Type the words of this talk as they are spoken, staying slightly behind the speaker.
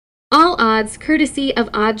odds courtesy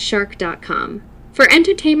of oddshark.com. For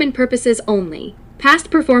entertainment purposes only. Past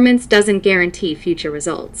performance doesn't guarantee future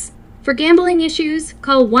results. For gambling issues,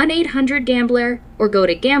 call 1-800-GAMBLER or go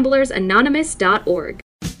to gamblersanonymous.org.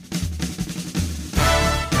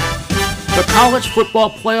 The College Football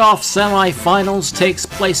Playoff Semifinals takes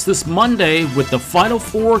place this Monday with the final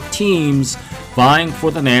four teams vying for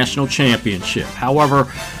the national championship.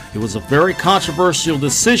 However, it was a very controversial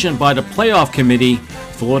decision by the playoff committee.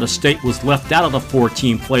 Florida State was left out of the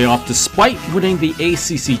four-team playoff despite winning the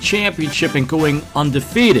ACC championship and going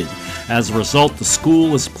undefeated. As a result, the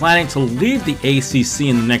school is planning to leave the ACC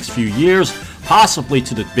in the next few years, possibly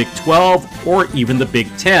to the Big 12 or even the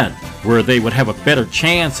Big 10, where they would have a better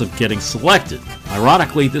chance of getting selected.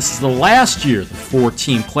 Ironically, this is the last year the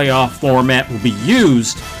four-team playoff format will be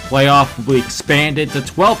used. Playoff will be expanded to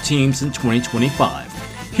 12 teams in 2025.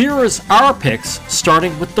 Here is our picks,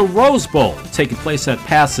 starting with the Rose Bowl, taking place at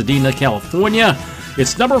Pasadena, California.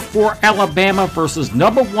 It's number 4 Alabama versus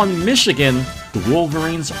number 1 Michigan. The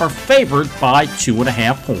Wolverines are favored by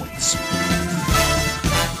 2.5 points.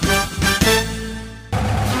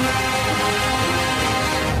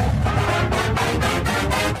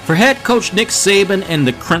 For head coach Nick Saban and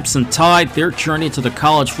the Crimson Tide, their journey to the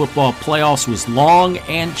college football playoffs was long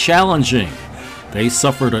and challenging. They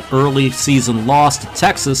suffered an early season loss to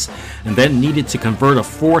Texas and then needed to convert a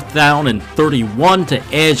 4th down and 31 to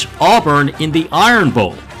edge Auburn in the Iron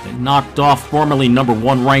Bowl. They knocked off formerly number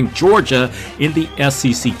 1 ranked Georgia in the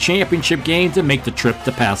SEC championship game to make the trip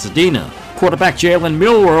to Pasadena. Quarterback Jalen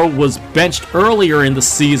Milroe was benched earlier in the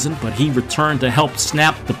season, but he returned to help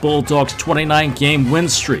snap the Bulldogs' 29-game win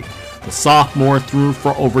streak. The sophomore threw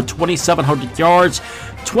for over 2,700 yards,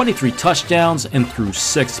 23 touchdowns, and threw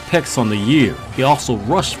 6 picks on the year. He also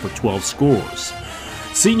rushed for 12 scores.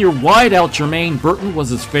 Senior wideout Jermaine Burton was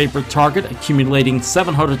his favorite target, accumulating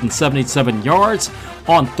 777 yards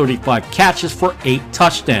on 35 catches for 8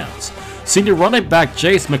 touchdowns. Senior running back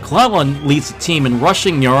Jace McClellan leads the team in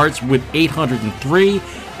rushing yards with 803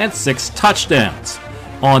 and 6 touchdowns.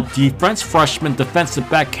 On defense, freshman defensive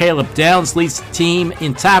back Caleb Downs leads the team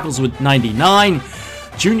in tackles with 99.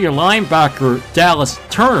 Junior linebacker Dallas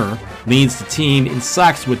Turner leads the team in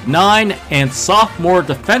sacks with 9. And sophomore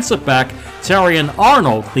defensive back Terrion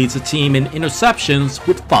Arnold leads the team in interceptions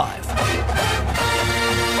with 5.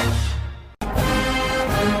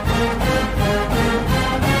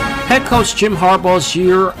 Head coach Jim Harbaugh's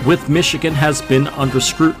year with Michigan has been under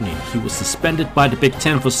scrutiny. He was suspended by the Big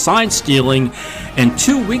Ten for sign stealing, and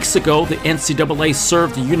 2 weeks ago the NCAA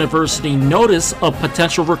served the university notice of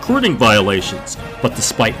potential recruiting violations. But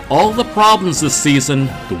despite all the problems this season,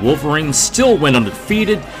 the Wolverines still went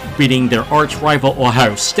undefeated, beating their arch-rival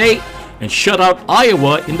Ohio State, and shut out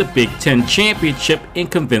Iowa in the Big Ten championship in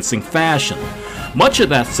convincing fashion. Much of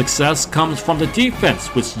that success comes from the defense,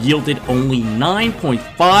 which yielded only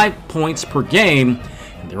 9.5 points per game,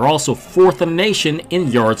 and they're also 4th in the nation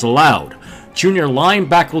in yards allowed. Junior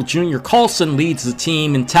linebacker Junior Colson leads the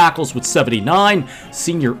team in tackles with 79,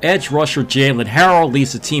 senior edge rusher Jalen Harrell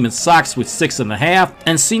leads the team in sacks with 6.5,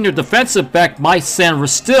 and senior defensive back Mike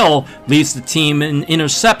Sanristil leads the team in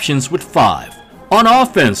interceptions with 5. On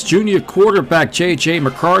offense, junior quarterback J.J.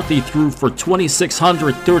 McCarthy threw for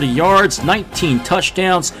 2,630 yards, 19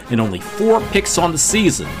 touchdowns, and only 4 picks on the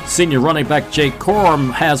season. Senior running back Jake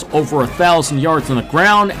Corum has over 1,000 yards on the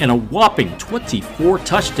ground and a whopping 24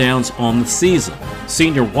 touchdowns on the season.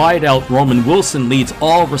 Senior wideout Roman Wilson leads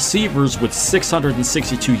all receivers with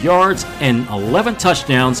 662 yards and 11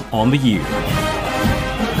 touchdowns on the year.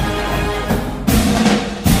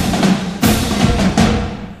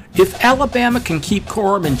 If Alabama can keep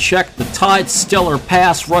Corum in check, the Tide's stellar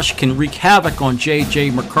pass rush can wreak havoc on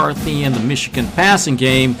J.J. McCarthy and the Michigan passing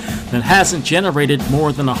game that hasn't generated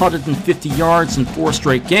more than 150 yards in 4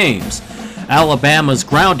 straight games. Alabama's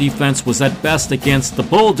ground defense was at best against the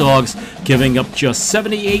Bulldogs, giving up just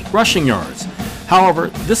 78 rushing yards. However,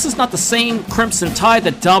 this is not the same Crimson Tide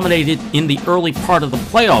that dominated in the early part of the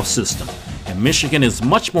playoff system, and Michigan is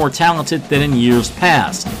much more talented than in years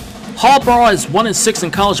past. Harbaugh is 1-6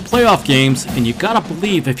 in college playoff games, and you gotta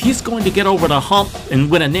believe if he's going to get over the hump and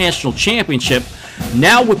win a national championship,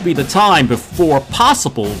 now would be the time before a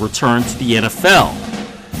possible return to the NFL.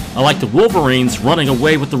 I like the Wolverines running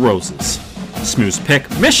away with the Roses. Smooth's pick,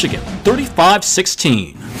 Michigan,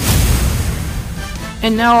 35-16.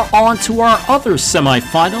 And now on to our other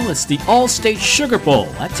semifinal. It's the All-State Sugar Bowl.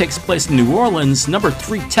 That takes place in New Orleans. Number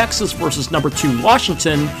 3 Texas versus number 2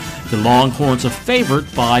 Washington. The Longhorns are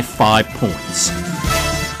favored by 5 points.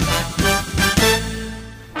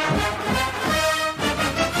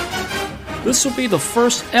 This will be the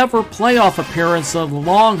first ever playoff appearance of the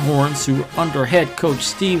Longhorns, who under head coach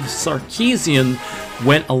Steve Sarkisian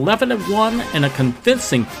went 11-1 in a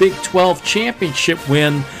convincing Big 12 championship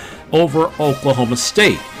win over Oklahoma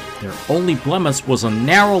State. Their only blemish was a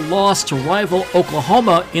narrow loss to rival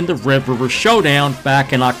Oklahoma in the Red River Showdown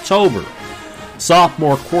back in October.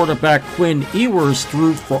 Sophomore quarterback Quinn Ewers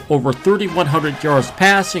threw for over 3,100 yards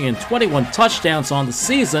passing and 21 touchdowns on the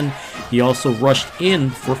season. He also rushed in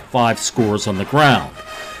for 5 scores on the ground.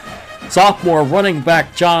 Sophomore running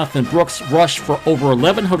back Jonathan Brooks rushed for over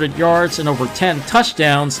 1,100 yards and over 10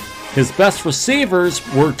 touchdowns. His best receivers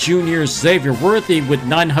were juniors Xavier Worthy with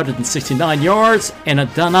 969 yards and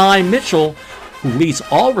Adonai Mitchell, who leads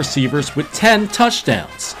all receivers with 10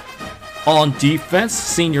 touchdowns. On defense,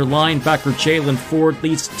 senior linebacker Jalen Ford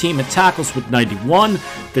leads the team in tackles with 91.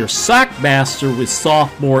 Their sack master was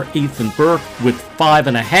sophomore Ethan Burke with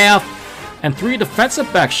 5.5. And 3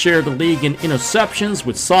 defensive backs share the league in interceptions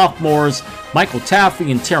with sophomores Michael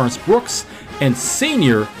Taffy and Terrence Brooks and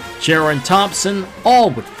senior Jaron Thompson,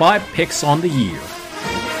 all with 5 picks on the year.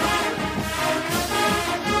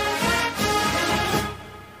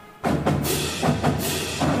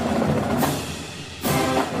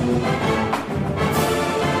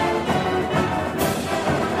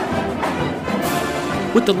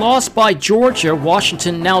 With the loss by Georgia,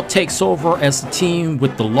 Washington now takes over as the team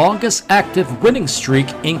with the longest active winning streak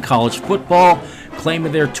in college football,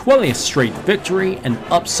 claiming their 20th straight victory and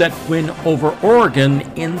upset win over Oregon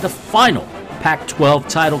in the final Pac-12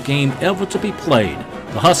 title game ever to be played.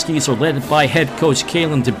 The Huskies are led by head coach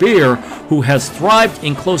Kalen DeBeer, who has thrived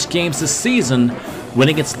in close games this season,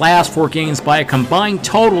 winning its last 4 games by a combined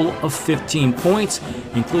total of 15 points,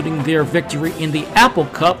 including their victory in the Apple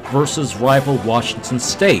Cup versus rival Washington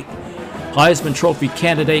State. Heisman Trophy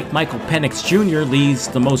candidate Michael Penix Jr. leads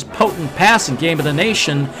the most potent passing game of the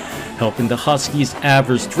nation, helping the Huskies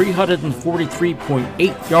average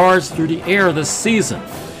 343.8 yards through the air this season.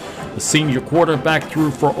 The senior quarterback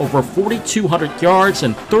threw for over 4,200 yards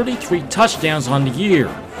and 33 touchdowns on the year.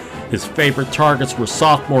 His favorite targets were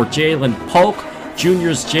sophomore Jalen Polk,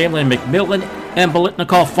 juniors Jalen McMillan, and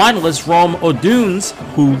Biletnikoff finalist Rome Odunes,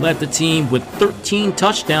 who led the team with 13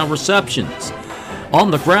 touchdown receptions. On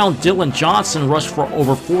the ground, Dylan Johnson rushed for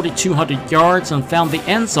over 4,200 yards and found the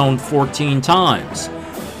end zone 14 times.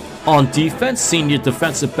 On defense, senior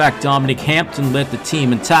defensive back Dominic Hampton led the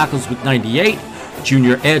team in tackles with 98.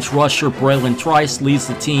 Junior edge rusher Braylon Trice leads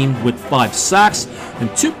the team with 5 sacks,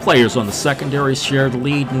 and 2 players on the secondary share the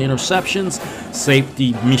lead in interceptions.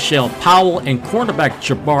 Safety Michelle Powell and cornerback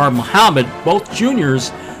Jabbar Muhammad, both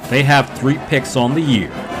juniors, they have 3 picks on the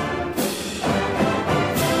year.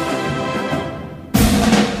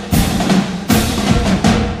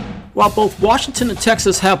 While both Washington and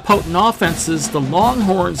Texas have potent offenses, the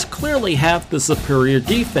Longhorns clearly have the superior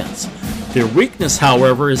defense. Their weakness,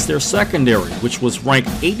 however, is their secondary, which was ranked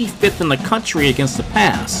 85th in the country against the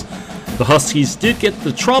pass. The Huskies did get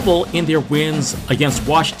the trouble in their wins against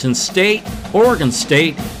Washington State, Oregon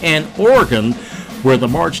State, and Oregon, where the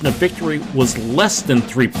margin of victory was less than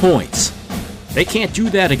 3 points. They can't do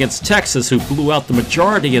that against Texas, who blew out the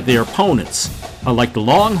majority of their opponents. Unlike the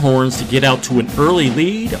Longhorns to get out to an early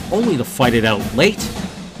lead, only to fight it out late.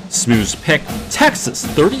 Smooth's pick, Texas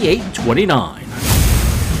 38-29.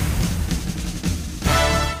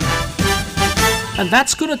 And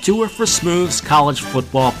that's going to do it for Smooth's College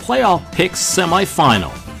Football Playoff Picks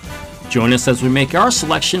semifinal. Join us as we make our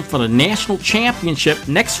selection for the National Championship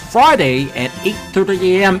next Friday at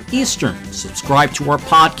 8:30 a.m. Eastern. Subscribe to our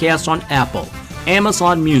podcast on Apple,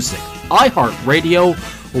 Amazon Music, iHeartRadio,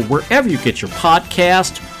 or wherever you get your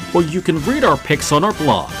podcast, or you can read our picks on our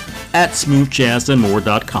blog at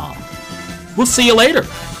smoothjazzandmore.com. We'll see you later.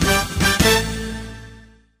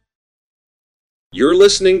 You're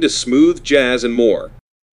listening to Smooth Jazz and More,